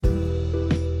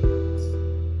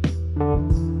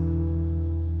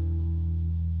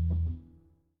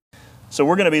So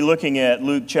we're going to be looking at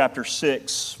Luke chapter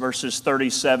 6, verses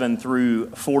 37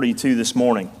 through 42 this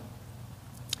morning.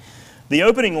 The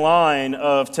opening line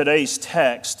of today's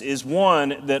text is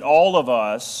one that all of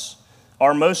us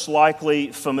are most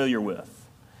likely familiar with.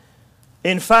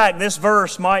 In fact, this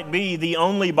verse might be the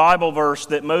only Bible verse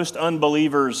that most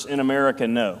unbelievers in America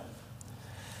know.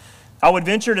 I would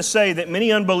venture to say that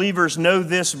many unbelievers know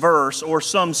this verse or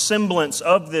some semblance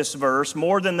of this verse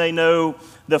more than they know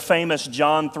the famous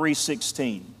John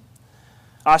 3:16.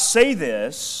 I say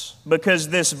this because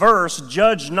this verse,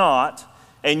 "Judge not,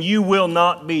 and you will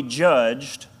not be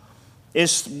judged,"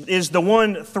 is the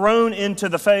one thrown into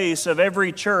the face of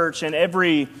every church and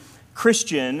every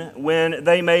Christian when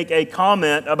they make a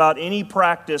comment about any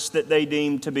practice that they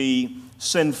deem to be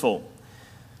sinful.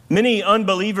 Many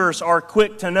unbelievers are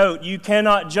quick to note, "You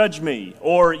cannot judge me,"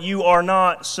 or "You are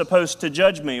not supposed to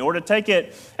judge me." Or to take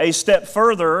it a step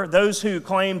further, those who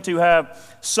claim to have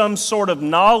some sort of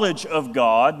knowledge of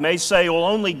God may say, "Well,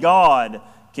 only God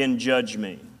can judge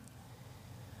me."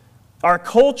 Our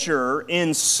culture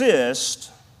insists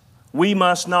we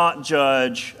must not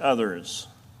judge others.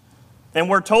 And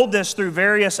we're told this through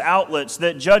various outlets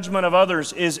that judgment of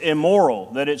others is immoral,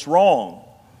 that it's wrong.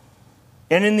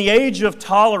 And in the age of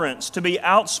tolerance, to be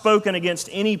outspoken against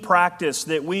any practice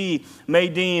that we may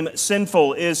deem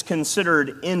sinful is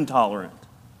considered intolerant.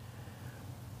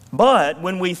 But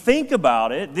when we think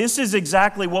about it, this is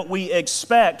exactly what we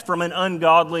expect from an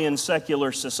ungodly and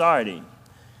secular society.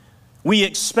 We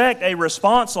expect a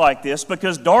response like this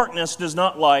because darkness does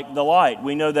not like the light.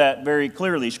 We know that very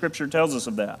clearly. Scripture tells us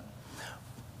of that.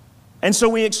 And so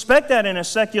we expect that in a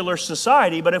secular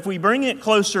society, but if we bring it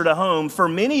closer to home, for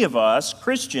many of us,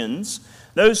 Christians,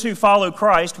 those who follow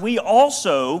Christ, we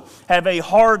also have a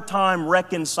hard time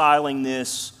reconciling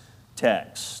this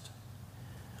text.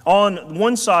 On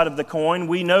one side of the coin,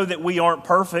 we know that we aren't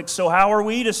perfect, so how are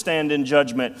we to stand in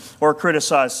judgment or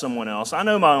criticize someone else? I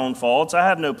know my own faults. I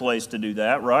have no place to do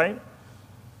that, right?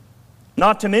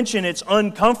 Not to mention it's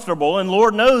uncomfortable, and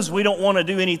Lord knows we don't want to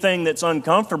do anything that's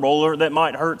uncomfortable or that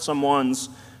might hurt someone's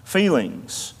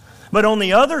feelings. But on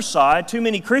the other side, too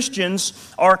many Christians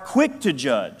are quick to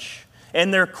judge,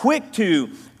 and they're quick to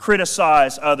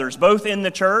criticize others, both in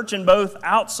the church and both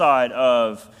outside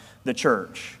of the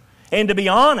church. And to be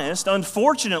honest,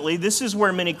 unfortunately, this is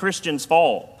where many Christians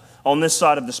fall on this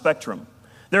side of the spectrum.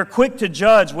 They're quick to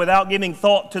judge without giving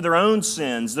thought to their own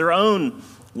sins, their own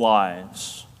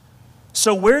lives.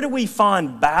 So where do we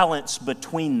find balance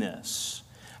between this?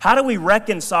 How do we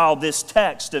reconcile this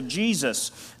text of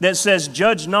Jesus that says,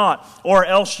 "Judge not, or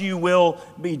else you will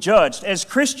be judged"? As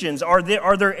Christians, are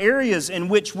there areas in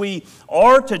which we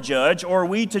are to judge, or are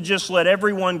we to just let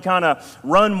everyone kind of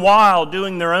run wild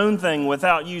doing their own thing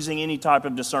without using any type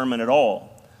of discernment at all?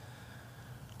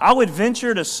 I would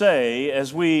venture to say,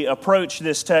 as we approach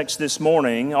this text this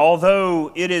morning,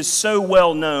 although it is so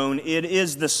well known, it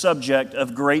is the subject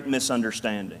of great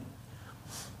misunderstanding.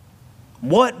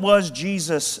 What was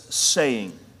Jesus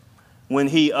saying when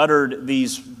he uttered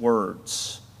these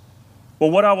words?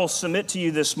 Well, what I will submit to you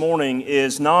this morning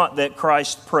is not that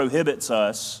Christ prohibits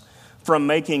us from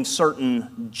making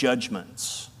certain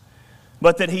judgments,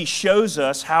 but that he shows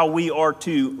us how we are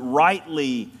to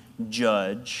rightly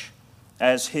judge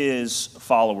as his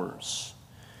followers.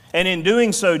 And in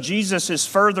doing so, Jesus is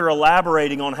further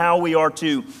elaborating on how we are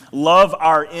to love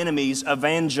our enemies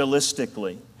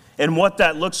evangelistically and what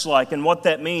that looks like and what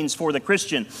that means for the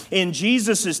Christian. In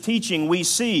Jesus' teaching, we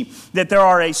see that there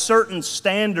are certain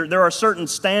standards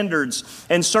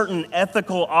and certain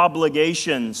ethical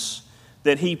obligations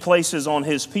that he places on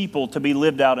his people to be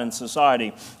lived out in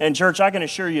society. And church, I can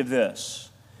assure you of this: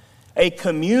 a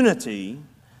community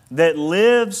that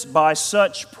lives by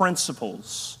such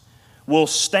principles will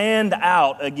stand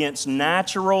out against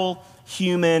natural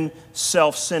human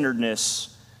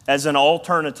self-centeredness as an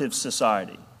alternative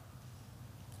society.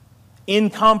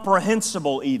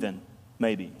 Incomprehensible even,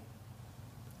 maybe,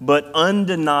 but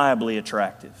undeniably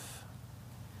attractive.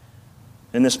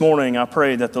 And this morning I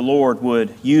pray that the Lord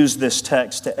would use this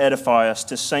text to edify us,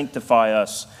 to sanctify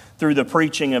us through the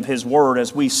preaching of his word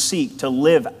as we seek to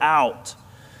live out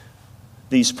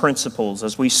these principles,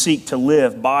 as we seek to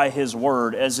live by his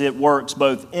word as it works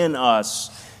both in us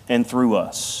and through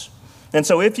us. And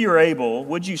so if you're able,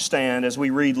 would you stand as we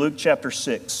read Luke chapter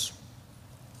 6?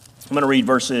 I'm going to read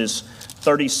verses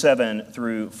 37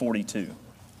 through 42.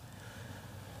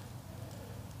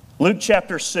 Luke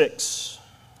chapter 6,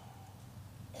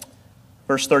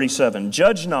 verse 37.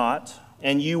 "Judge not,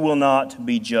 and you will not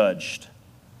be judged.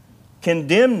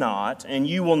 Condemn not, and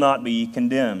you will not be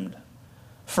condemned.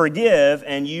 Forgive,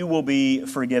 and you will be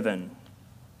forgiven.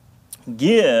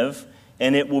 Give,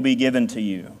 and it will be given to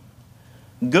you.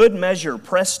 Good measure,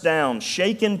 pressed down,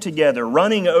 shaken together,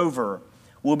 running over,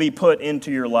 will be put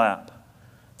into your lap.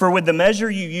 For with the measure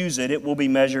you use it will be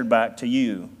measured back to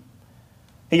you.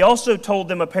 He also told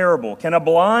them a parable. Can a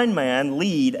blind man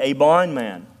lead a blind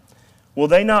man? Will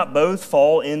they not both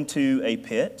fall into a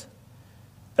pit?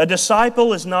 A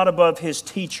disciple is not above his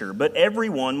teacher, but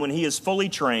everyone, when he is fully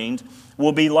trained,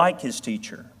 will be like his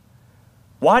teacher.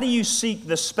 Why do you seek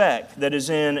the speck that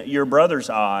is in your brother's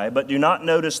eye, but do not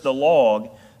notice the log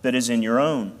that is in your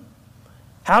own?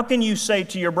 How can you say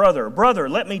to your brother, Brother,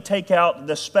 let me take out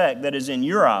the speck that is in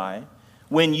your eye,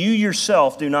 when you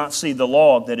yourself do not see the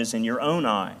log that is in your own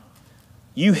eye?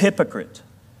 You hypocrite!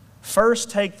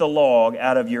 First take the log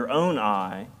out of your own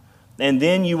eye, and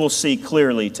then you will see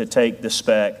clearly to take the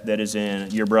speck that is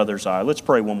in your brother's eye. Let's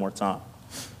pray one more time.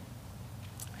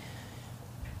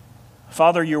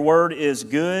 Father, your word is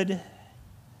good,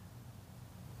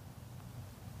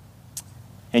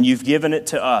 and you've given it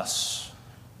to us.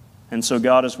 And so,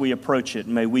 God, as we approach it,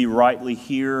 may we rightly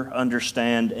hear,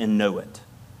 understand, and know it.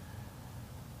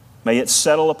 May it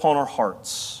settle upon our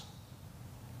hearts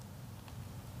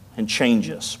and change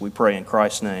us. We pray in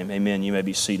Christ's name. Amen. You may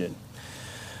be seated.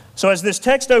 So as this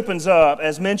text opens up,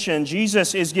 as mentioned,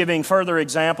 Jesus is giving further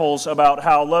examples about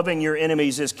how loving your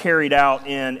enemies is carried out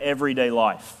in everyday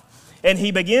life. And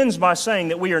he begins by saying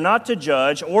that we are not to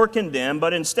judge or condemn,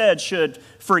 but instead should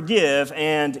forgive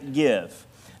and give.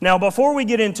 Now, before we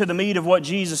get into the meat of what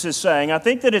Jesus is saying, I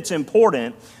think that it's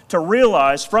important to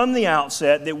realize from the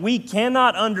outset that we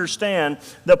cannot understand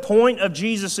the point of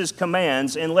Jesus'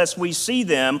 commands unless we see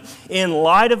them in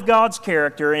light of God's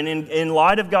character and in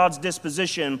light of God's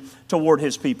disposition toward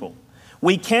His people.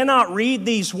 We cannot read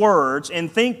these words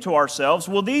and think to ourselves,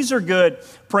 well, these are good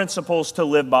principles to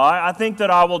live by. I think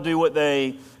that I will do what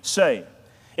they say.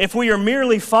 If we are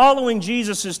merely following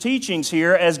Jesus' teachings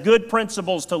here as good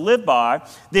principles to live by,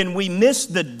 then we miss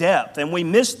the depth and we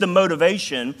miss the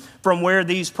motivation from where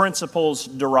these principles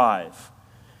derive.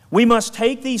 We must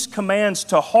take these commands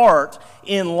to heart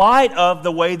in light of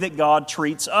the way that God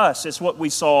treats us. It's what we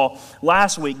saw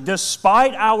last week.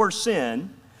 Despite our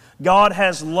sin, God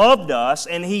has loved us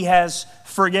and He has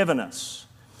forgiven us.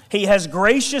 He has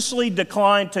graciously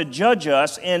declined to judge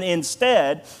us and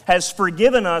instead has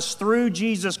forgiven us through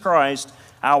Jesus Christ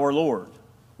our Lord.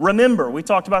 Remember, we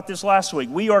talked about this last week.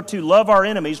 We are to love our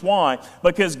enemies. Why?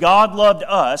 Because God loved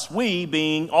us, we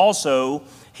being also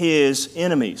His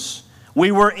enemies.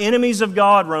 We were enemies of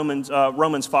God,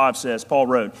 Romans 5 says, Paul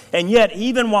wrote. And yet,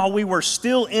 even while we were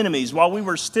still enemies, while we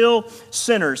were still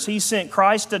sinners, He sent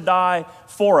Christ to die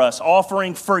for us,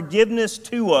 offering forgiveness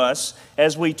to us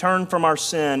as we turn from our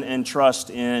sin and trust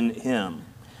in Him.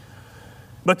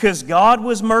 Because God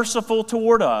was merciful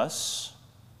toward us,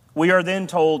 we are then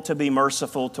told to be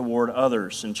merciful toward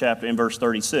others in verse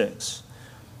 36.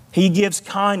 He gives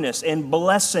kindness and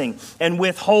blessing and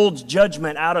withholds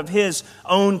judgment out of His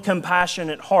own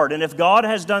compassionate heart. And if God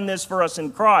has done this for us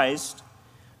in Christ,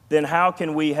 then how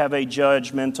can we have a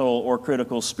judgmental or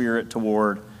critical spirit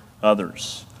toward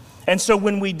others? And so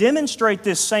when we demonstrate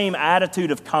this same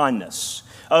attitude of kindness,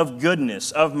 of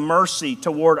goodness, of mercy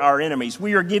toward our enemies,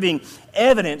 we are giving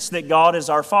evidence that God is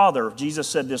our Father. Jesus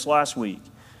said this last week.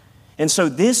 And so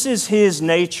this is His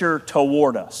nature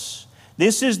toward us.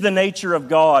 This is the nature of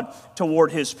God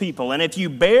toward His people. And if you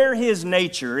bear His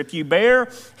nature, if you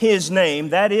bear His name,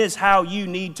 that is how you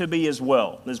need to be as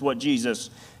well, is what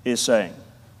Jesus is saying.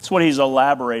 It's what He's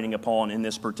elaborating upon in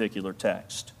this particular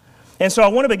text. And so I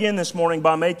want to begin this morning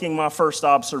by making my first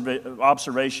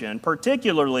observation,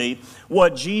 particularly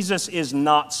what Jesus is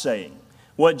not saying.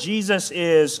 What Jesus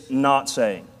is not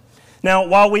saying. Now,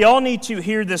 while we all need to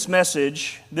hear this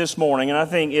message this morning, and I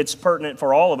think it's pertinent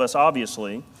for all of us,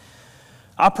 obviously,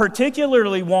 I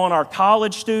particularly want our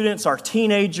college students, our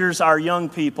teenagers, our young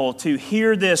people to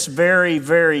hear this very,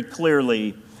 very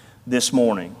clearly this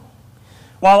morning.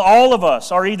 While all of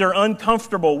us are either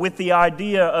uncomfortable with the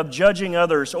idea of judging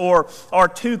others or are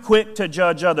too quick to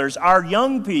judge others, our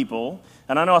young people,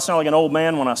 and I know I sound like an old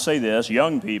man when I say this,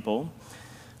 young people,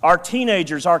 our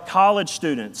teenagers, our college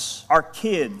students, our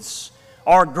kids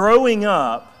are growing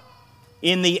up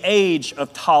in the age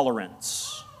of tolerance.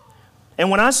 And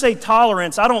when I say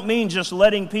tolerance, I don't mean just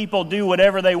letting people do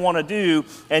whatever they want to do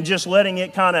and just letting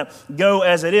it kind of go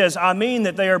as it is. I mean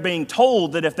that they are being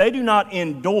told that if they do not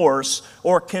endorse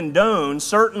or condone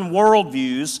certain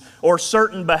worldviews or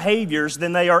certain behaviors,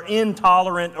 then they are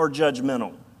intolerant or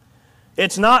judgmental.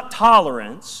 It's not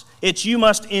tolerance. It's you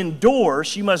must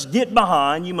endorse, you must get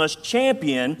behind, you must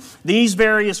champion these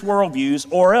various worldviews,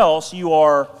 or else you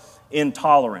are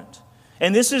intolerant.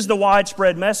 And this is the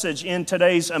widespread message in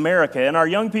today's America. And our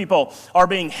young people are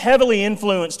being heavily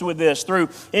influenced with this through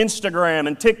Instagram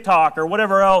and TikTok or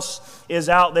whatever else is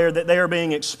out there that they are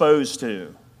being exposed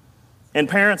to. And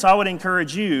parents, I would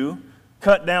encourage you,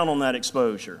 cut down on that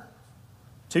exposure.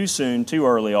 Too soon, too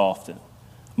early often.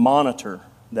 Monitor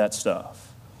that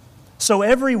stuff. So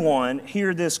everyone,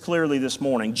 hear this clearly this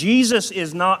morning. Jesus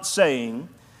is not saying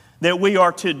that we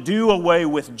are to do away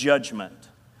with judgment.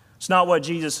 It's not what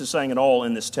Jesus is saying at all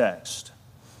in this text.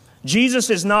 Jesus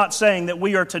is not saying that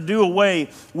we are to do away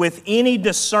with any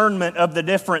discernment of the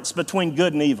difference between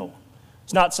good and evil.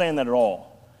 He's not saying that at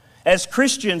all. As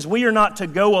Christians, we are not to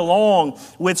go along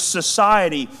with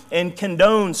society and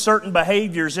condone certain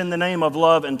behaviors in the name of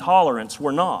love and tolerance.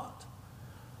 We're not.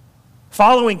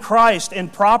 Following Christ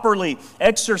and properly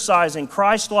exercising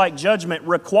Christ-like judgment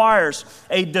requires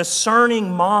a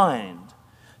discerning mind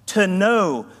to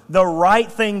know the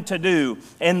right thing to do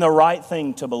and the right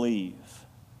thing to believe.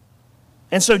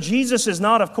 And so Jesus is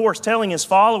not, of course, telling His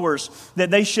followers that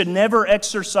they should never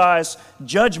exercise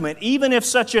judgment, even if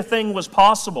such a thing was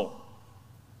possible.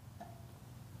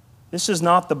 This is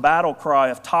not the battle cry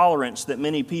of tolerance that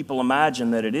many people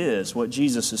imagine that it is, what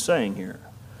Jesus is saying here.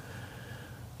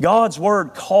 God's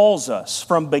Word calls us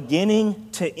from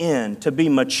beginning to end to be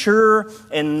mature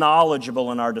and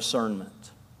knowledgeable in our discernment.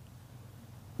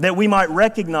 That we might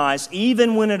recognize,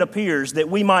 even when it appears, that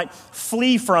we might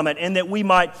flee from it, and that we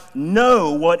might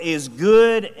know what is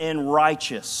good and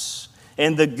righteous,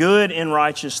 and the good and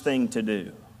righteous thing to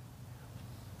do.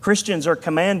 Christians are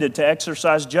commanded to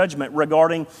exercise judgment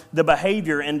regarding the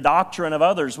behavior and doctrine of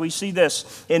others. We see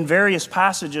this in various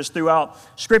passages throughout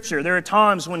Scripture. There are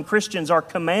times when Christians are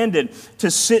commanded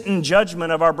to sit in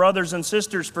judgment of our brothers and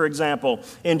sisters, for example,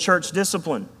 in church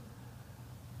discipline.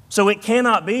 So it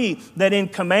cannot be that in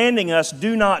commanding us,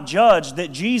 do not judge,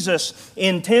 that Jesus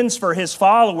intends for His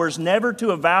followers never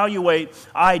to evaluate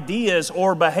ideas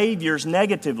or behaviors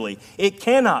negatively. It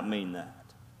cannot mean that,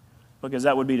 because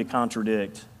that would be to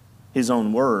contradict His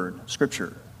own word,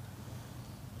 Scripture.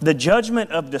 The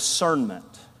judgment of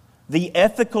discernment, the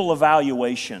ethical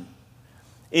evaluation,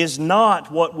 is not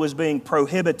what was being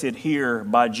prohibited here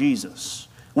by Jesus.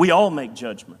 We all make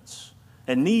judgments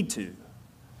and need to.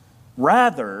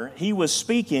 Rather, He was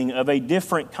speaking of a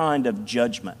different kind of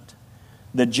judgment,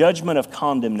 the judgment of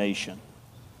condemnation.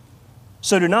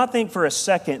 So do not think for a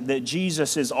second that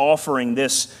Jesus is offering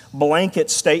this blanket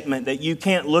statement that you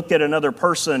can't look at another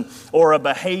person or a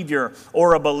behavior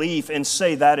or a belief and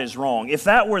say that is wrong. If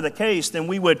that were the case, then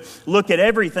we would look at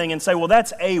everything and say, well,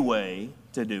 that's a way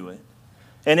to do it,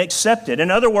 and accept it. In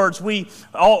other words,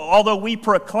 although we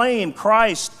proclaim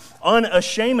Christ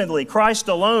unashamedly, Christ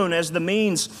alone as the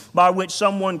means by which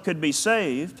someone could be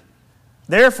saved,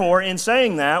 therefore, in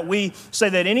saying that, we say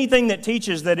that anything that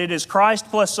teaches that it is Christ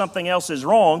plus something else is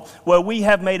wrong, well, we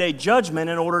have made a judgment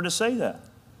in order to say that.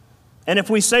 And if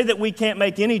we say that we can't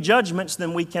make any judgments,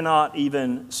 then we cannot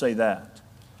even say that.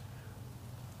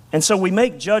 And so we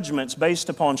make judgments based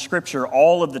upon Scripture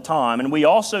all of the time, and we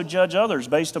also judge others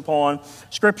based upon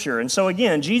Scripture. And so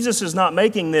again, Jesus is not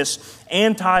making this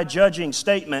anti-judging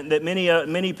statement that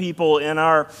many people in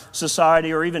our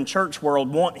society or even church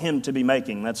world want Him to be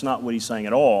making. That's not what He's saying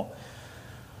at all.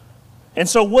 And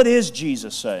so what is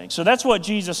Jesus saying? So that's what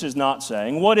Jesus is not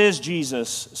saying. What is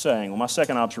Jesus saying? Well, my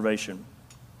second observation.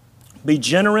 Be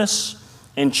generous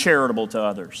and charitable to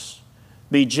others.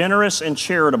 Be generous and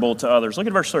charitable to others. Look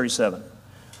at verse 37.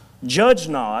 Judge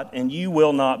not, and you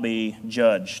will not be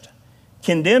judged.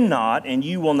 Condemn not, and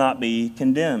you will not be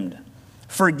condemned.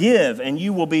 Forgive, and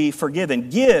you will be forgiven.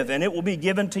 Give, and it will be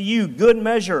given to you. Good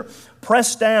measure,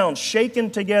 pressed down,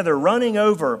 shaken together, running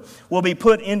over, will be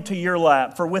put into your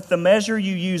lap. For with the measure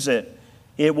you use it,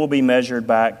 it will be measured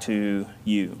back to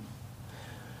you.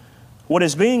 What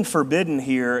is being forbidden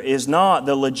here is not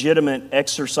the legitimate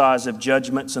exercise of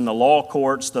judgments in the law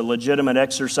courts, the legitimate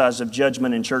exercise of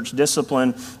judgment in church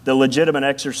discipline, the legitimate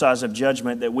exercise of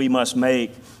judgment that we must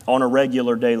make on a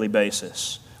regular daily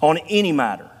basis, on any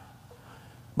matter.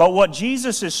 But what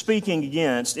Jesus is speaking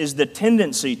against is the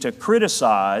tendency to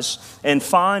criticize and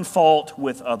find fault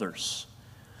with others.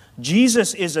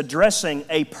 Jesus is addressing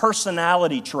a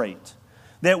personality trait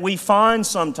that we find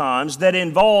sometimes that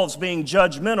involves being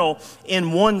judgmental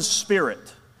in one's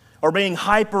spirit or being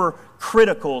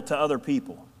hypercritical to other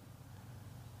people.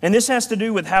 And this has to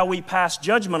do with how we pass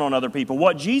judgment on other people.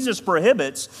 What Jesus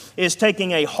prohibits is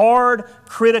taking a hard,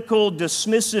 critical,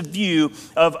 dismissive view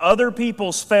of other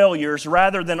people's failures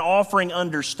rather than offering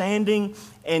understanding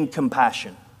and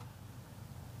compassion.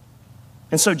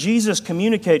 And so Jesus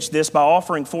communicates this by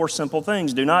offering four simple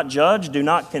things. Do not judge, do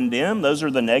not condemn. Those are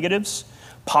the negatives.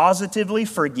 positively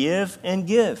forgive and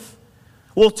give.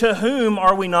 Well, to whom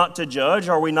are we not to judge?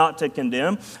 Are we not to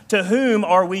condemn? To whom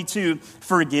are we to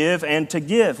forgive and to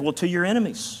give? Well, to your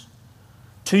enemies.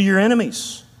 To your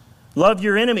enemies. Love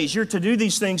your enemies. You're to do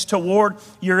these things toward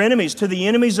your enemies, to the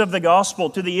enemies of the gospel,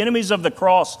 to the enemies of the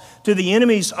cross, to the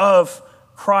enemies of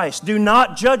Christ. Do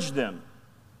not judge them.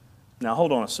 Now,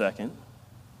 hold on a second.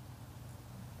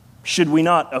 Should we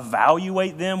not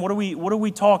evaluate them? What are we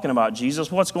talking about,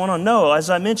 Jesus? What's going on? No, as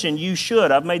I mentioned, you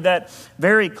should. I've made that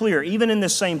very clear. Even in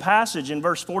this same passage in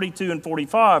verse 42 and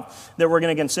 45 that we're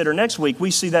going to consider next week,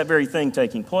 we see that very thing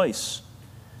taking place.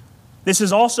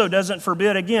 This also doesn't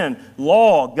forbid, again,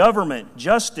 law, government,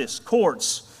 justice,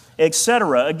 courts,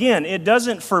 etc. Again, it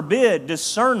doesn't forbid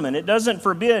discernment. It doesn't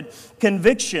forbid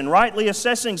conviction, rightly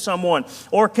assessing someone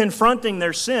or confronting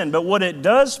their sin. But what it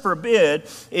does forbid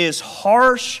is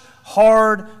harsh,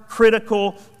 hard,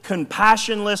 critical,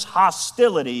 compassionless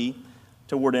hostility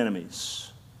toward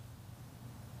enemies.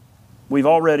 We've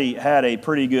already had a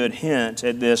pretty good hint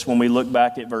at this when we look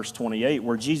back at verse 28,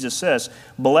 where Jesus says,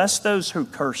 "Bless those who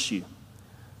curse you.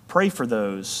 Pray for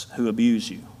those who abuse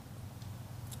you."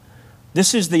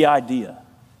 This is the idea.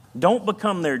 Don't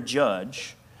become their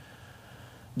judge.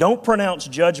 Don't pronounce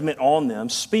judgment on them.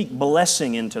 Speak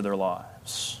blessing into their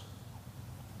lives.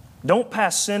 Don't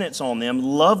pass sentence on them.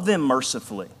 Love them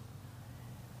mercifully.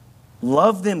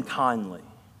 Love them kindly.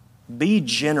 Be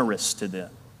generous to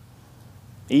them,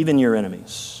 even your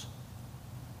enemies.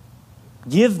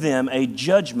 Give them a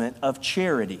judgment of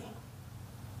charity.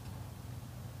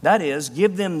 That is,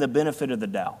 give them the benefit of the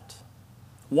doubt.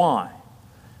 Why?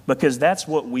 Because that's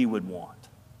what we would want.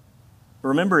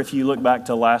 Remember, if you look back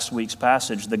to last week's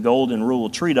passage, the golden rule,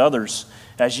 treat others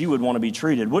as you would want to be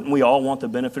treated. Wouldn't we all want the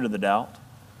benefit of the doubt?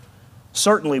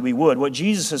 Certainly we would. What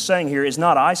Jesus is saying here is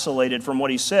not isolated from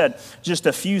what he said just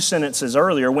a few sentences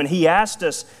earlier when he asked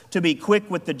us to be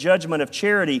quick with the judgment of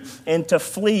charity and to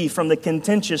flee from the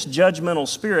contentious judgmental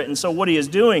spirit. And so what he is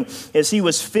doing is he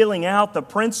was filling out the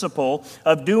principle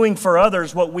of doing for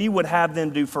others what we would have them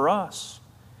do for us.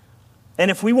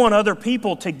 And if we want other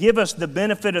people to give us the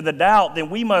benefit of the doubt, then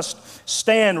we must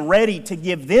stand ready to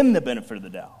give them the benefit of the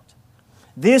doubt.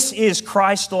 This is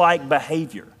Christ-like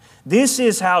behavior. This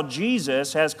is how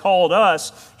Jesus has called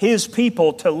us, his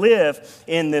people, to live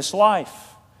in this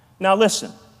life. Now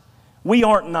listen, we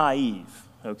aren't naive,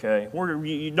 okay?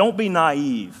 Don't be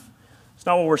naive. It's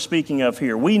not what we're speaking of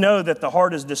here. We know that the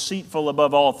heart is deceitful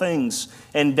above all things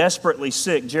and desperately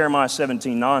sick, Jeremiah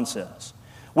 17:9 says.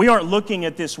 We aren't looking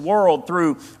at this world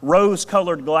through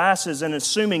rose-colored glasses and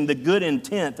assuming the good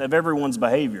intent of everyone's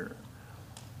behavior.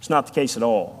 It's not the case at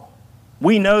all.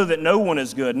 We know that no one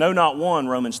is good, no, not one,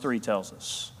 Romans 3 tells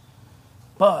us.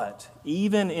 But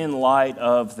even in light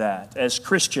of that, as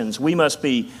Christians, we must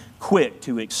be quick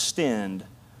to extend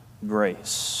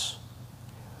grace.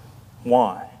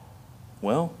 Why?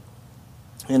 Well,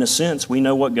 in a sense, we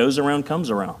know what goes around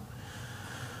comes around.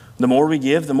 The more we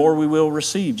give, the more we will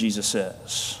receive, Jesus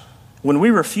says. When we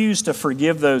refuse to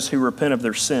forgive those who repent of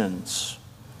their sins,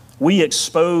 we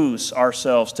expose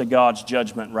ourselves to God's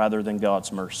judgment rather than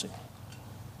God's mercy.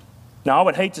 Now, I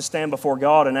would hate to stand before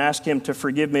God and ask him to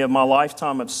forgive me of my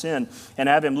lifetime of sin and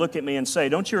have him look at me and say,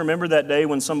 "Don't you remember that day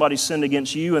when somebody sinned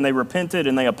against you and they repented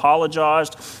and they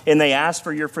apologized and they asked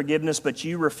for your forgiveness, but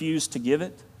you refused to give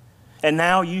it? And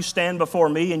now you stand before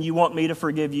me and you want me to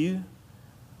forgive you?"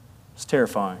 It's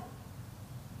terrifying.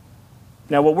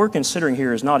 Now, what we're considering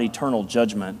here is not eternal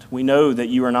judgment. We know that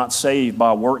you are not saved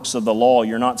by works of the law.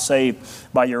 You're not saved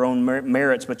by your own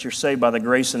merits, but you're saved by the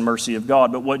grace and mercy of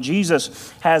God. But what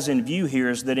Jesus has in view here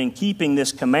is that in keeping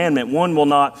this commandment, one will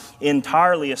not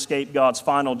entirely escape God's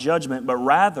final judgment, but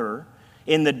rather,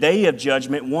 in the day of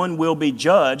judgment, one will be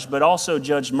judged, but also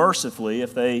judged mercifully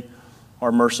if they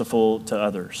are merciful to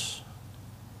others.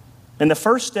 And the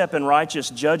first step in righteous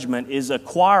judgment is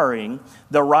acquiring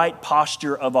the right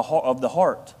posture of the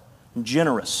heart,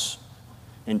 generous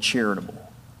and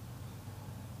charitable,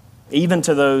 even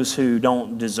to those who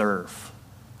don't deserve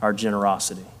our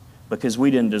generosity, because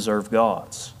we didn't deserve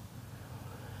God's.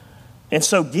 And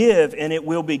so give, and it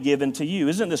will be given to you.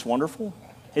 Isn't this wonderful?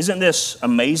 Isn't this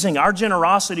amazing? Our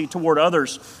generosity toward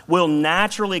others will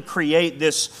naturally create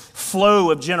this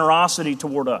flow of generosity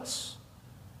toward us.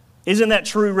 Isn't that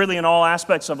true really in all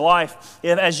aspects of life?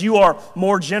 If, as you are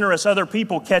more generous, other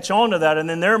people catch on to that, and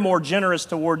then they're more generous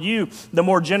toward you, the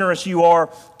more generous you are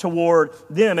toward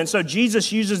them. And so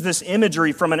Jesus uses this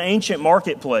imagery from an ancient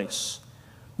marketplace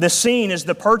The scene is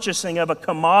the purchasing of a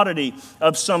commodity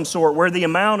of some sort where the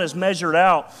amount is measured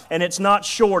out and it's not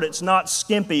short, it's not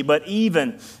skimpy, but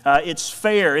even. It's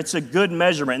fair, it's a good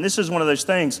measurement. And this is one of those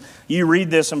things, you read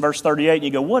this in verse 38 and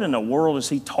you go, what in the world is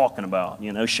he talking about?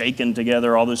 You know, shaking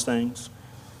together, all those things.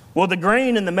 Well, the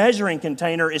grain in the measuring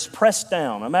container is pressed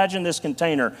down. Imagine this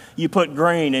container. You put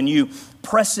grain and you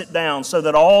press it down so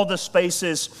that all the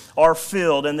spaces are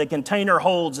filled and the container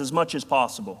holds as much as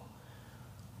possible.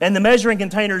 And the measuring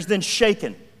container is then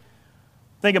shaken.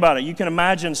 Think about it. You can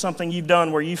imagine something you've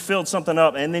done where you filled something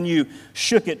up and then you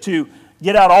shook it to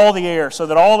get out all the air so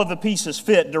that all of the pieces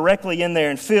fit directly in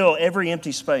there and fill every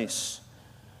empty space.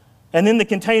 And then the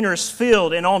container is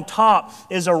filled, and on top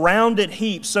is a rounded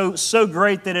heap so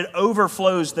great that it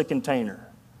overflows the container.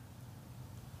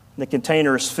 The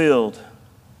container is filled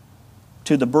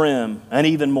to the brim and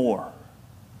even more.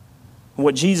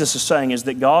 What Jesus is saying is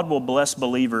that God will bless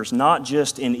believers not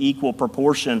just in equal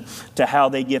proportion to how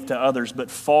they give to others, but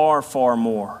far, far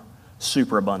more,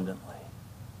 superabundantly.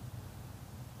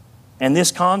 And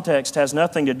this context has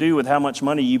nothing to do with how much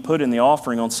money you put in the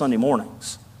offering on Sunday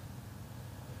mornings.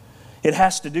 It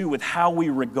has to do with how we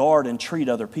regard and treat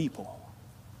other people.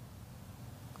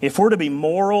 If we're to be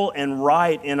moral and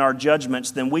right in our judgments,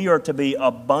 then we are to be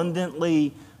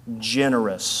abundantly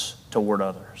generous toward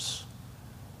others.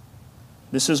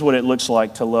 This is what it looks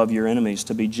like to love your enemies,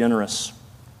 to be generous,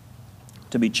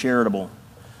 to be charitable,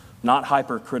 not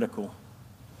hypercritical,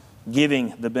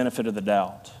 giving the benefit of the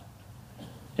doubt.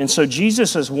 And so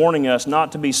Jesus is warning us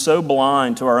not to be so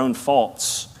blind to our own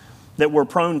faults that we're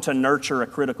prone to nurture a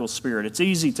critical spirit. It's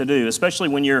easy to do, especially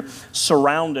when you're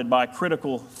surrounded by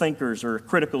critical thinkers or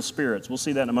critical spirits. We'll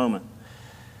see that in a moment.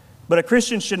 But a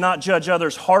Christian should not judge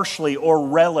others harshly or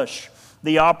relish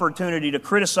the opportunity to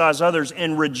criticize others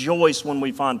and rejoice when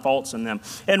we find faults in them.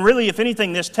 And really, if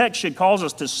anything, this text should cause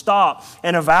us to stop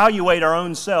and evaluate our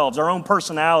own selves, our own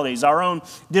personalities, our own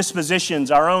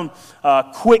dispositions, our own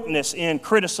quickness in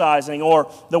criticizing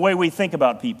or the way we think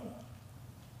about people.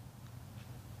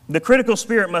 The critical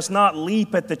spirit must not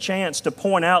leap at the chance to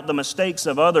point out the mistakes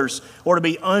of others or to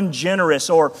be ungenerous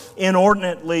or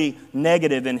inordinately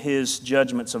negative in his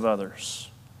judgments of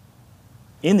others.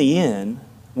 In the end,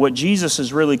 what Jesus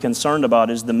is really concerned about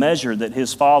is the measure that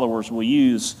his followers will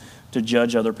use to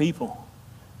judge other people.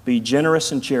 Be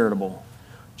generous and charitable,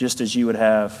 just as you would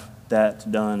have that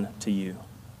done to you.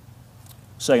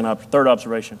 Third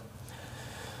observation.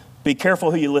 Be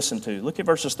careful who you listen to. Look at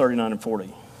verses 39 and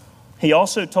 40. He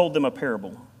also told them a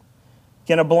parable.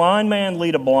 Can a blind man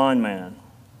lead a blind man?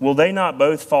 Will they not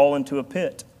both fall into a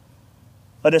pit?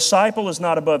 A disciple is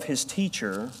not above his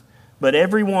teacher, but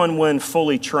everyone when he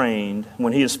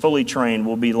is fully trained,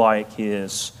 will be like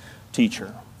his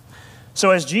teacher.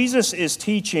 So as Jesus is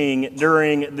teaching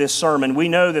during this sermon, we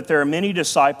know that there are many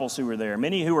disciples who are there,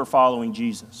 many who are following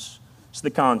Jesus. It's the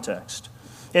context.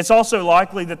 It's also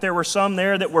likely that there were some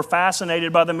there that were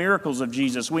fascinated by the miracles of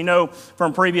Jesus. We know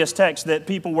from previous texts that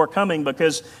people were coming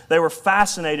because they were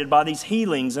fascinated by these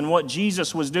healings and what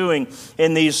Jesus was doing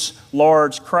in these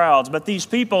large crowds. But these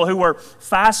people who were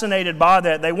fascinated by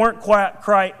that, they weren't quite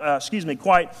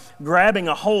grabbing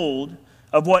a hold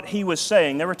of what he was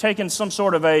saying. They were taking some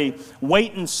sort of a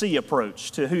wait-and-see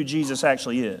approach to who Jesus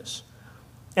actually is.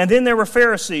 And then there were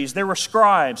Pharisees, there were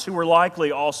scribes who were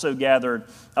likely also gathered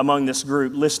among this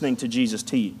group listening to Jesus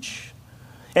teach.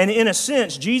 And in a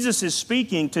sense, Jesus is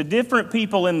speaking to different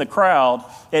people in the crowd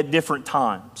at different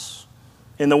times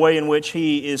in the way in which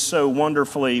he is so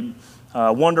wonderful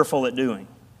at doing.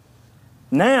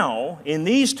 Now, in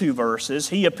these two verses,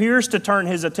 he appears to turn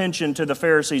his attention to the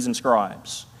Pharisees and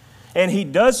scribes. And he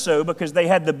does so because they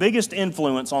had the biggest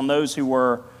influence on those who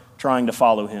were trying to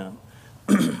follow him.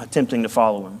 Attempting to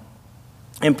follow him.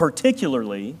 And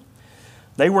particularly,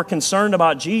 they were concerned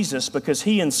about Jesus because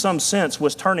he, in some sense,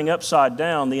 was turning upside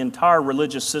down the entire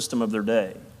religious system of their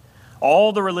day.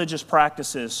 All the religious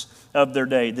practices of their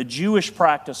day, the Jewish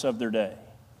practice of their day.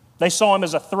 They saw him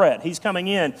as a threat. He's coming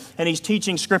in and he's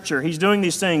teaching Scripture. He's doing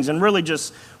these things and really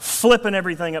just flipping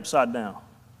everything upside down.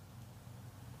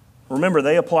 Remember,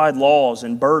 they applied laws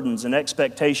and burdens and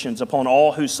expectations upon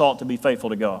all who sought to be faithful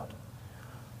to God.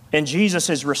 And Jesus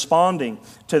is responding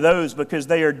to those because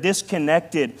they are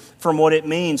disconnected from what it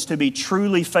means to be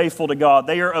truly faithful to God.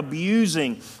 They are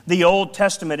abusing the Old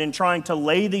Testament in trying to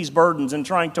lay these burdens and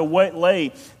trying to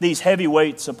lay these heavy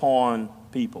weights upon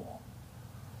people.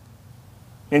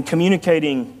 In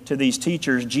communicating to these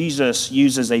teachers, Jesus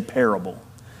uses a parable.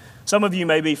 Some of you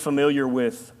may be familiar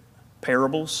with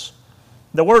parables.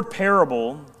 The word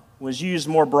parable was used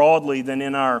more broadly than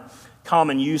in our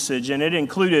common usage, and it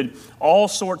included all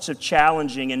sorts of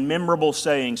challenging and memorable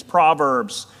sayings,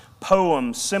 proverbs,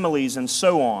 poems, similes, and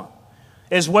so on,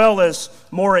 as well as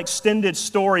more extended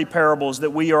story parables that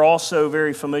we are also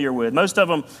very familiar with. Most of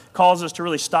them cause us to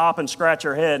really stop and scratch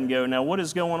our head and go, now what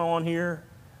is going on here?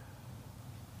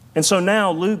 And so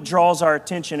now Luke draws our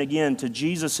attention again to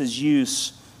Jesus'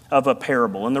 use of a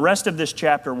parable. And the rest of this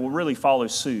chapter will really follow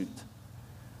suit.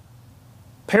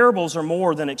 Parables are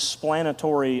more than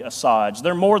explanatory asides.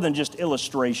 They're more than just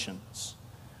illustrations.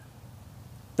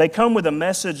 They come with a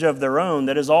message of their own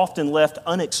that is often left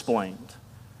unexplained,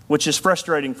 which is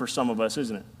frustrating for some of us,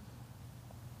 isn't it?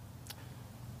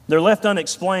 They're left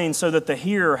unexplained so that the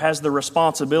hearer has the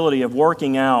responsibility of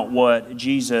working out what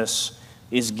Jesus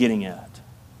is getting at.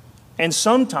 And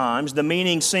sometimes the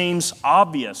meaning seems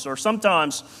obvious, or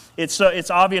sometimes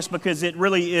it's obvious because it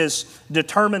really is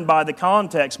determined by the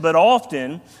context, but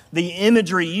often the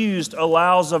imagery used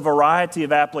allows a variety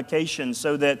of applications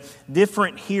so that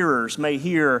different hearers may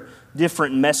hear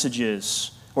different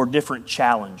messages or different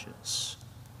challenges.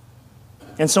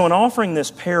 And so in offering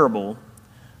this parable,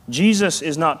 Jesus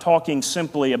is not talking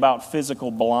simply about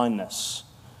physical blindness,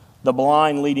 the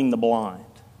blind leading the blind.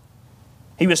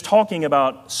 He was talking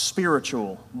about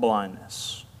spiritual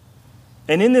blindness.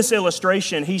 And in this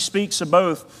illustration, he speaks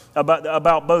about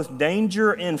both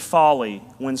danger and folly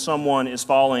when someone is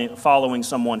following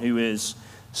someone who is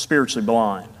spiritually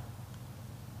blind.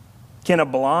 Can a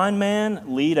blind man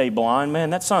lead a blind man?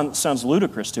 That sounds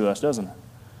ludicrous to us, doesn't it?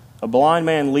 A blind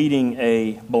man leading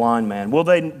a blind man. Will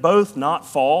they both not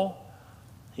fall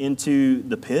into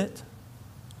the pit?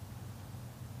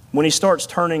 When he starts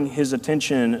turning his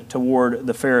attention toward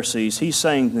the Pharisees, he's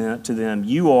saying to them,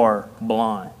 you are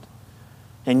blind,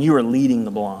 and you are leading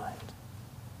the blind.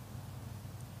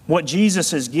 What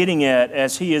Jesus is getting at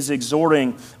as he is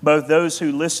exhorting both those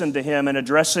who listen to him and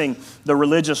addressing the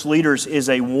religious leaders is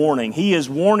a warning. He is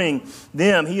warning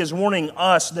them, he is warning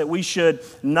us that we should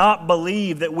not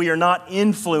believe that we are not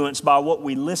influenced by what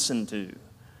we listen to,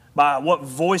 by what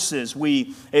voices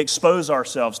we expose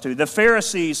ourselves to. The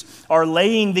Pharisees are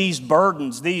laying these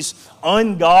burdens, these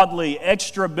ungodly,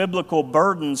 extra-biblical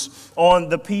burdens on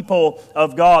the people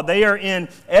of God. They are in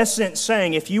essence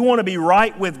saying, if you want to be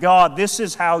right with God, this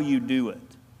is how you do it.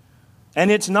 And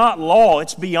it's not law,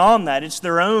 it's beyond that. It's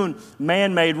their own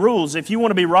man-made rules. If you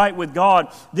want to be right with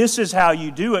God, this is how you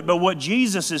do it. But what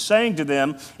Jesus is saying to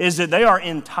them is that they are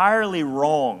entirely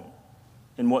wrong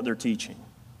in what they're teaching.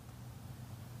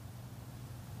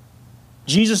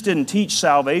 Jesus didn't teach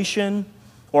salvation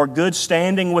or good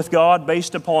standing with God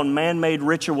based upon man-made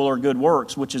ritual or good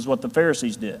works, which is what the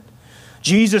Pharisees did.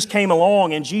 Jesus came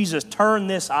along and Jesus turned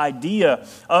this idea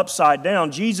upside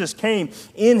down. Jesus came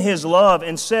in his love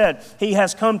and said he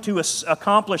has come to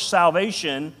accomplish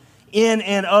salvation in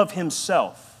and of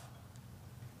himself.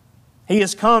 He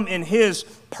has come in his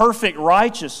perfect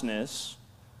righteousness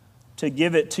to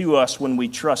give it to us when we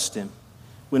trust him,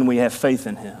 when we have faith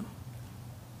in him.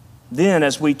 Then,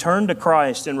 as we turn to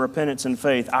Christ in repentance and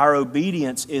faith, our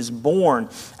obedience is born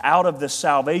out of the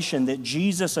salvation that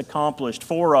Jesus accomplished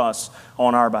for us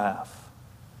on our behalf.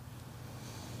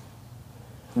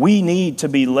 We need to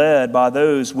be led by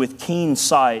those with keen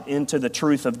sight into the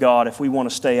truth of God if we want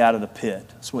to stay out of the pit.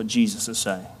 That's what Jesus is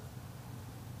saying.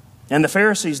 And the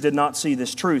Pharisees did not see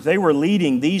this truth. They were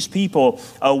leading these people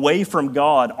away from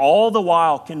God, all the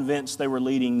while convinced they were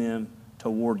leading them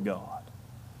toward God.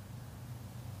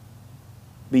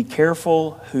 Be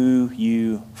careful who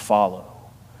you follow,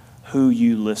 who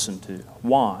you listen to.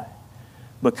 Why?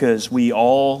 Because we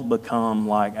all become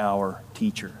like our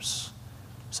teachers,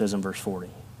 it says in verse 40.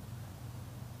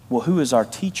 Well, who is our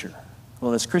teacher?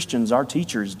 Well, as Christians, our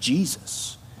teacher is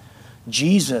Jesus.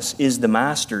 Jesus is the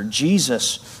master.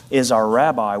 Jesus is our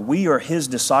rabbi. We are his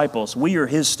disciples. We are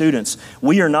his students.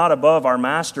 We are not above our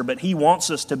master, but he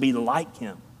wants us to be like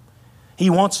him. He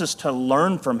wants us to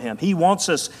learn from him. He wants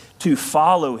us to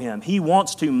follow him. He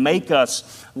wants to make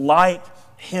us like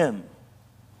him.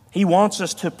 He wants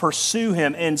us to pursue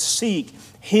him and seek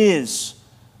his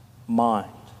mind.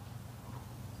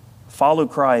 Follow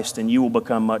Christ and you will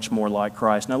become much more like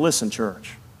Christ. Now listen,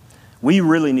 church. We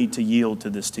really need to yield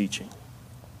to this teaching.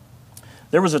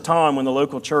 There was a time when the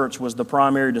local church was the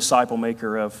primary disciple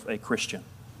maker of a Christian,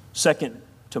 second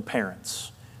to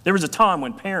parents. There was a time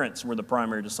when parents were the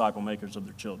primary disciple makers of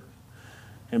their children.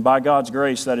 And by God's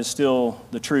grace, that is still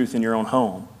the truth in your own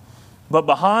home. But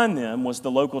behind them was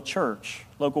the local church,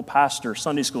 local pastor,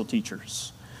 Sunday school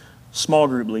teachers, small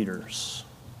group leaders,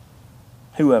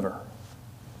 whoever.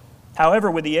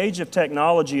 However, with the age of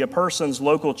technology, a person's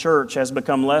local church has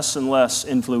become less and less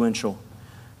influential.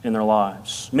 in their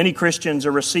lives. Many Christians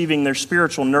are receiving their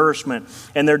spiritual nourishment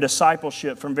and their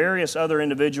discipleship from various other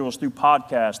individuals through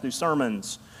podcasts, through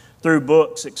sermons, through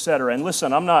books, etc. And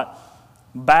listen, I'm not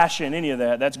bashing any of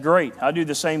that. That's great. I do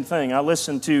the same thing. I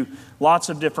listen to lots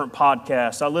of different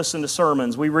podcasts. I listen to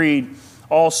sermons. We read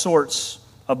all sorts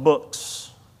of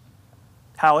books.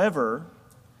 However,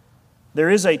 there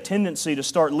is a tendency to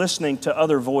start listening to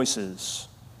other voices.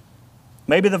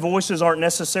 Maybe the voices aren't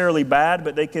necessarily bad,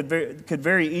 but they could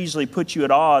very easily put you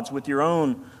at odds with your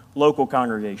own local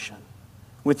congregation,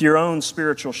 with your own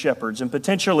spiritual shepherds, and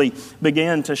potentially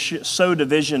begin to sow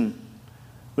division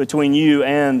between you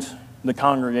and the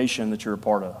congregation that you're a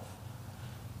part of.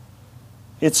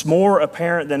 It's more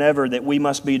apparent than ever that we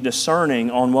must be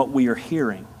discerning on what we are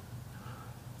hearing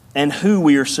and who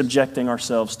we are subjecting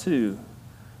ourselves to.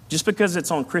 Just because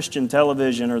it's on Christian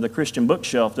television or the Christian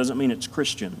bookshelf doesn't mean it's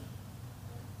Christian.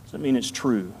 Doesn't mean it's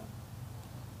true.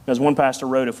 As one pastor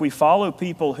wrote, if we follow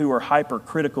people who are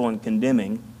hypercritical and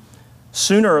condemning,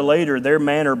 sooner or later their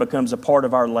manner becomes a part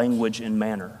of our language and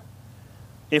manner.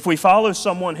 If we follow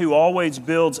someone who always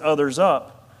builds others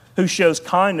up, who shows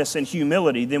kindness and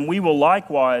humility, then we will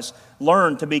likewise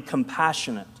learn to be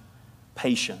compassionate,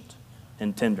 patient,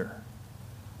 and tender.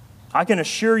 I can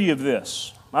assure you of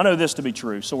this. I know this to be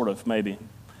true, sort of, maybe.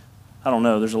 I don't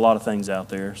know. There's a lot of things out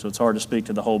there, so it's hard to speak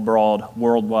to the whole broad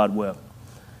World Wide Web.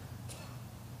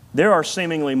 There are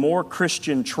seemingly more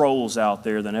Christian trolls out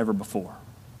there than ever before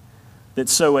that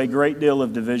sow a great deal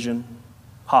of division,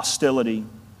 hostility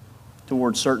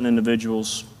towards certain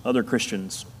individuals, other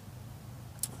Christians.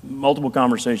 Multiple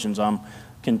conversations I'm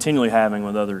continually having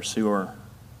with others who are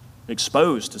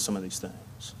exposed to some of these things.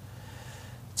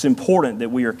 It's important that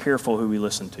we are careful who we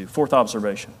listen to. Fourth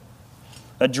observation.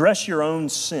 Address your own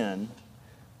sin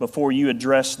before you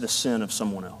address the sin of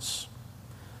someone else.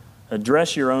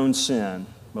 Address your own sin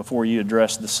before you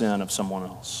address the sin of someone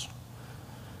else.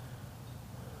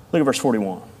 Look at verse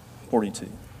 41, 42.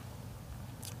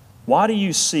 Why do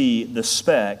you see the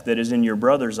speck that is in your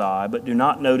brother's eye, but do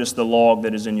not notice the log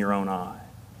that is in your own eye?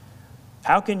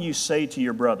 How can you say to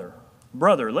your brother,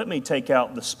 "Brother, let me take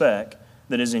out the speck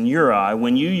that is in your eye,"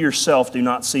 when you yourself do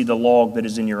not see the log that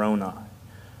is in your own eye?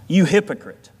 You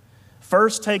hypocrite!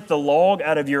 First take the log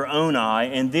out of your own eye,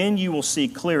 and then you will see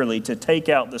clearly to take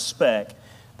out the speck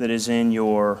that is in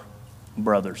your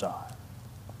brother's eye.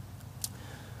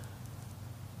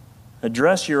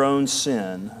 Address your own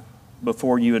sin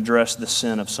before you address the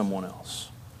sin of someone else.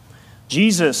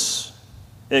 Jesus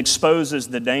exposes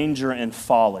the danger and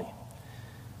folly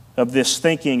of this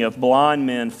thinking of blind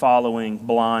men following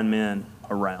blind men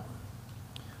around.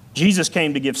 Jesus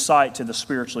came to give sight to the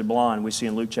spiritually blind, we see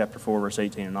in Luke chapter 4, verse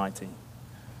 18 and 19.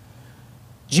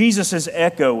 Jesus is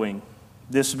echoing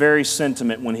this very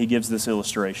sentiment when he gives this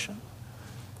illustration.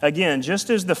 Again, just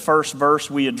as the first verse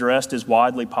we addressed is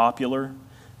widely popular,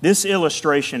 this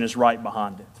illustration is right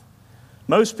behind it.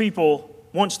 Most people,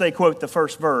 once they quote the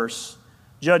first verse,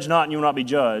 "Judge not and you will not be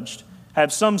judged,"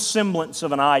 have some semblance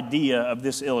of an idea of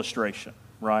this illustration,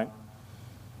 right?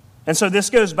 And so this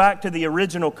goes back to the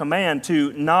original command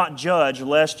to not judge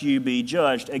lest you be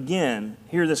judged. Again,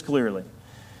 hear this clearly.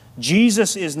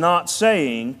 Jesus is not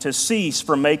saying to cease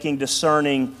from making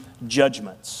discerning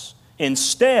judgments.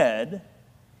 Instead,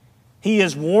 he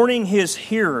is warning his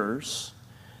hearers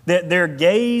that their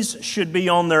gaze should be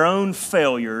on their own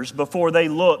failures before they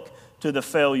look to the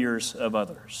failures of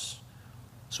others.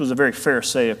 This was a very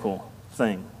Pharisaical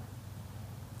thing.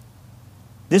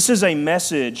 This is a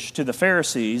message to the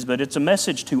Pharisees, but it's a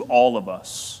message to all of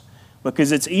us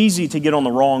because it's easy to get on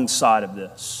the wrong side of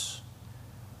this.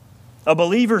 A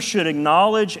believer should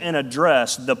acknowledge and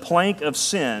address the plank of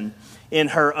sin in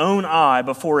her own eye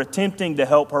before attempting to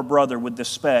help her brother with the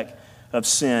speck of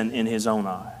sin in his own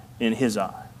eye, in his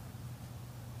eye.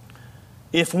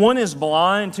 If one is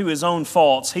blind to his own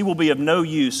faults, he will be of no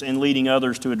use in leading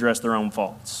others to address their own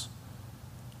faults.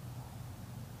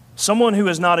 Someone who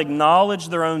has not acknowledged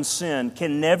their own sin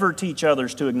can never teach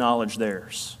others to acknowledge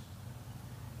theirs.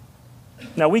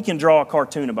 Now, we can draw a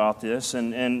cartoon about this,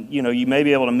 and you may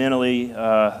be able to mentally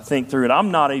think through it.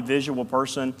 I'm not a visual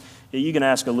person. You can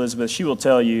ask Elizabeth. She will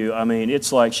tell you,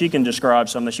 it's like she can describe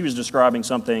something. She was describing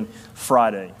something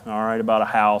Friday, all right, about a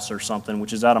house or something,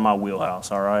 which is out of my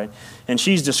wheelhouse, all right? And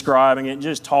she's describing it,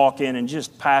 just talking and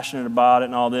just passionate about it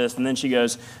and all this. And then she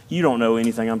goes, "You don't know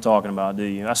anything I'm talking about, do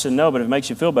you?" I said, "No, but if it makes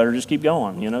you feel better, just keep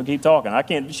going, keep talking." I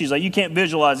can't. She's like, "You can't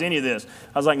visualize any of this."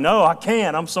 I was like, "No, I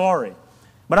can't. I'm sorry.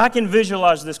 But I can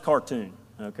visualize this cartoon,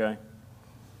 okay?"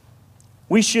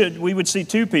 We would see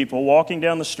two people walking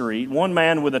down the street, one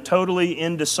man with a totally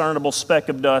indiscernible speck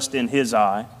of dust in his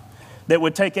eye that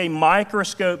would take a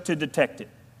microscope to detect it.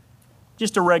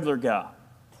 just a regular guy.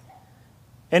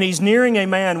 And he's nearing a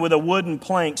man with a wooden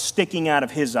plank sticking out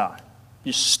of his eye,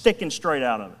 just sticking straight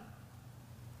out of it.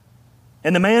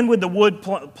 And the man with the wood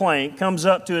plank comes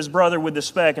up to his brother with the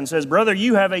speck and says, "Brother,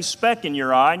 you have a speck in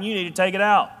your eye and you need to take it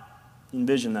out."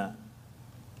 Envision that.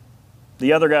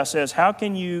 The other guy says, "How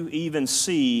can you even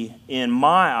see in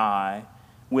my eye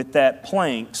with that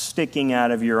plank sticking out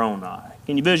of your own eye?"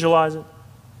 Can you visualize it?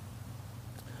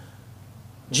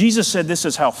 Jesus said this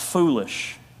is how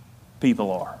foolish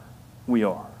people are. We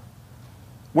are.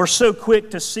 We're so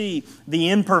quick to see the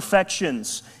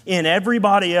imperfections in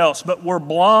everybody else, but we're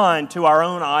blind to our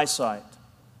own eyesight.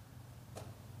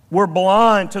 We're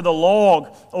blind to the log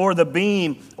or the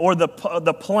beam or the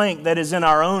plank that is in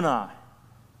our own eye.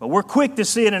 But we're quick to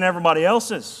see it in everybody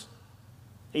else's,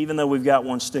 even though we've got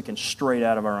one sticking straight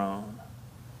out of our own.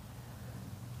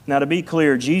 Now, to be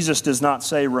clear, Jesus does not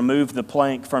say remove the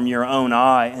plank from your own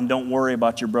eye and don't worry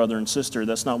about your brother and sister.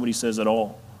 That's not what he says at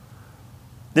all.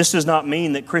 This does not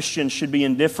mean that Christians should be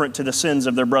indifferent to the sins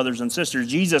of their brothers and sisters.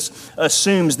 Jesus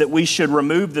assumes that we should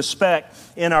remove the speck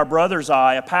in our brother's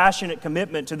eye. A passionate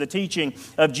commitment to the teaching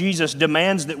of Jesus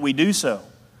demands that we do so.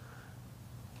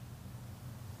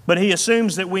 But he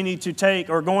assumes that we need to take,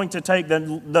 or going to take,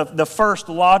 the first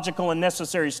logical and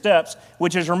necessary steps,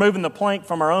 which is removing the plank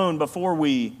from our own before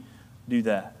we do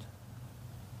that.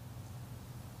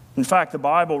 In fact, the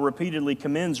Bible repeatedly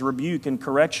commends rebuke and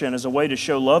correction as a way to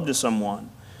show love to someone.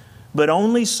 But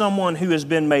only someone who has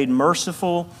been made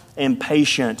merciful and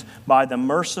patient by the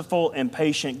merciful and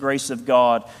patient grace of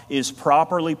God is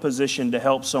properly positioned to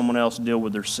help someone else deal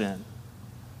with their sin.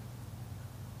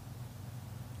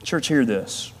 Church, hear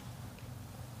this.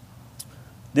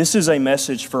 This is a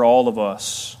message for all of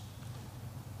us.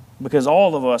 Because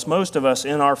all of us, most of us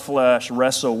in our flesh,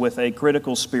 wrestle with a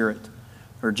critical spirit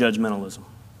or judgmentalism.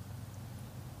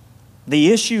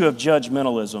 The issue of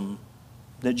judgmentalism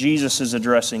that Jesus is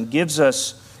addressing gives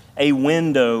us a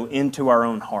window into our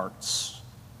own hearts.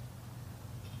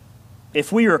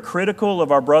 If we are critical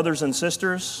of our brothers and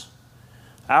sisters,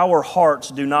 our hearts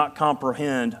do not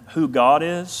comprehend who God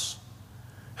is,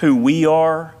 who we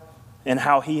are, and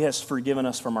how He has forgiven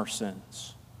us from our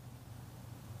sins.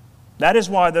 That is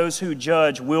why those who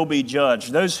judge will be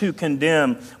judged. Those who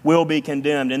condemn will be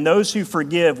condemned. And those who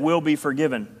forgive will be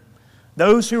forgiven.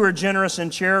 Those who are generous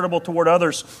and charitable toward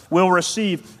others will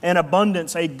receive an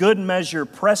abundance, a good measure,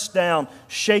 pressed down,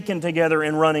 shaken together,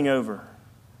 and running over.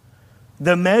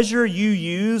 The measure you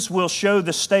use will show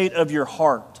the state of your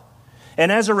heart.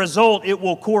 And as a result, it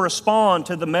will correspond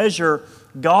to the measure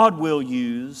God will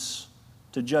use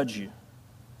to judge you.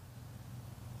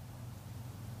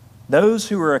 Those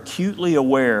who are acutely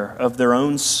aware of their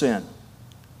own sin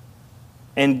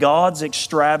and God's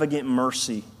extravagant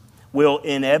mercy will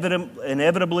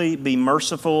inevitably be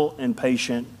merciful and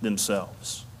patient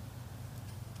themselves.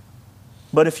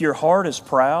 But if your heart is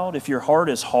proud, if your heart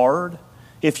is hard,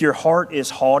 if your heart is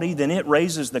haughty, then it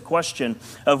raises the question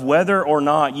of whether or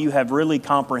not you have really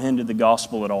comprehended the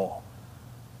gospel at all.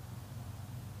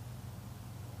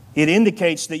 It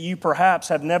indicates that you perhaps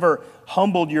have never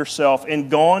humbled yourself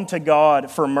and gone to God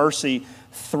for mercy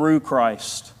through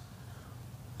Christ.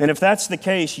 And if that's the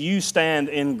case, you stand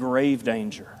in grave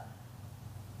danger.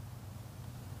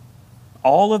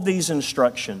 All of these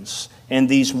instructions and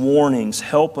these warnings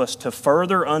help us to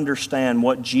further understand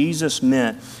what Jesus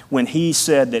meant when He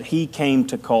said that He came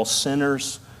to call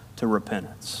sinners to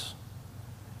repentance.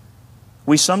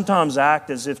 We sometimes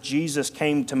act as if Jesus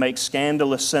came to make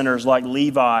scandalous sinners like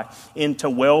Levi into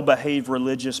well-behaved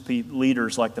religious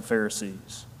leaders like the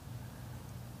Pharisees.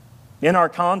 In our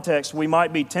context, we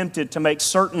might be tempted to make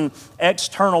certain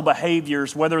external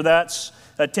behaviors, whether that's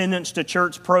attendance to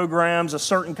church programs, a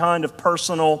certain kind of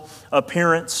personal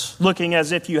appearance, looking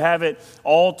as if you have it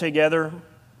all together.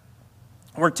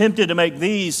 We're tempted to make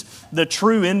these the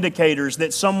true indicators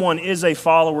that someone is a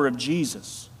follower of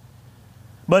Jesus.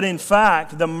 But in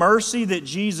fact, the mercy that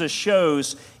Jesus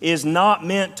shows is not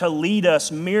meant to lead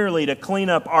us merely to clean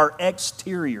up our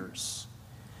exteriors.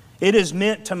 It is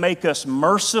meant to make us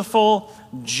merciful,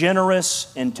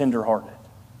 generous, and tenderhearted.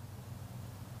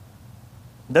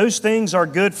 Those things are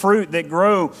good fruit that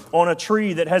grow on a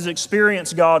tree that has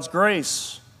experienced God's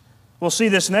grace. We'll see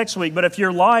this next week, but if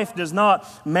your life does not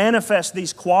manifest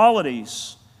these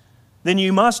qualities, then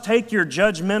you must take your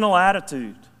judgmental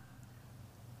attitude,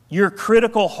 your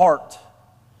critical heart,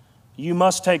 you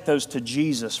must take those to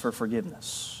Jesus for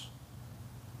forgiveness.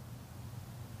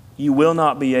 You will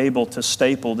not be able to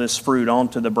staple this fruit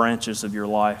onto the branches of your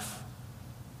life.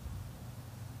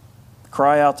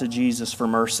 Cry out to Jesus for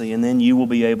mercy, and then you will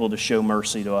be able to show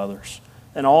mercy to others.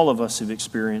 And all of us have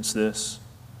experienced this.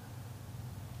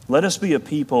 Let us be a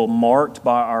people marked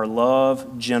by our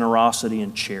love, generosity,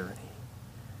 and charity,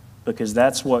 because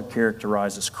that's what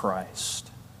characterizes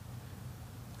Christ.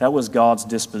 That was God's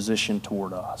disposition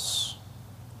toward us.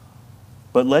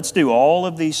 But let's do all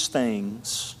of these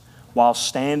things while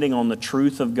standing on the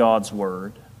truth of God's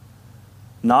Word,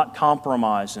 not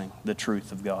compromising the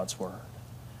truth of God's Word,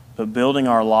 but building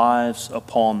our lives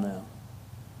upon them.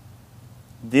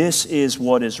 This is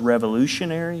what is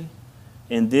revolutionary,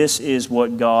 and this is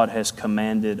what God has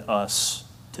commanded us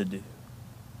to do.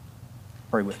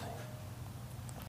 Pray with me.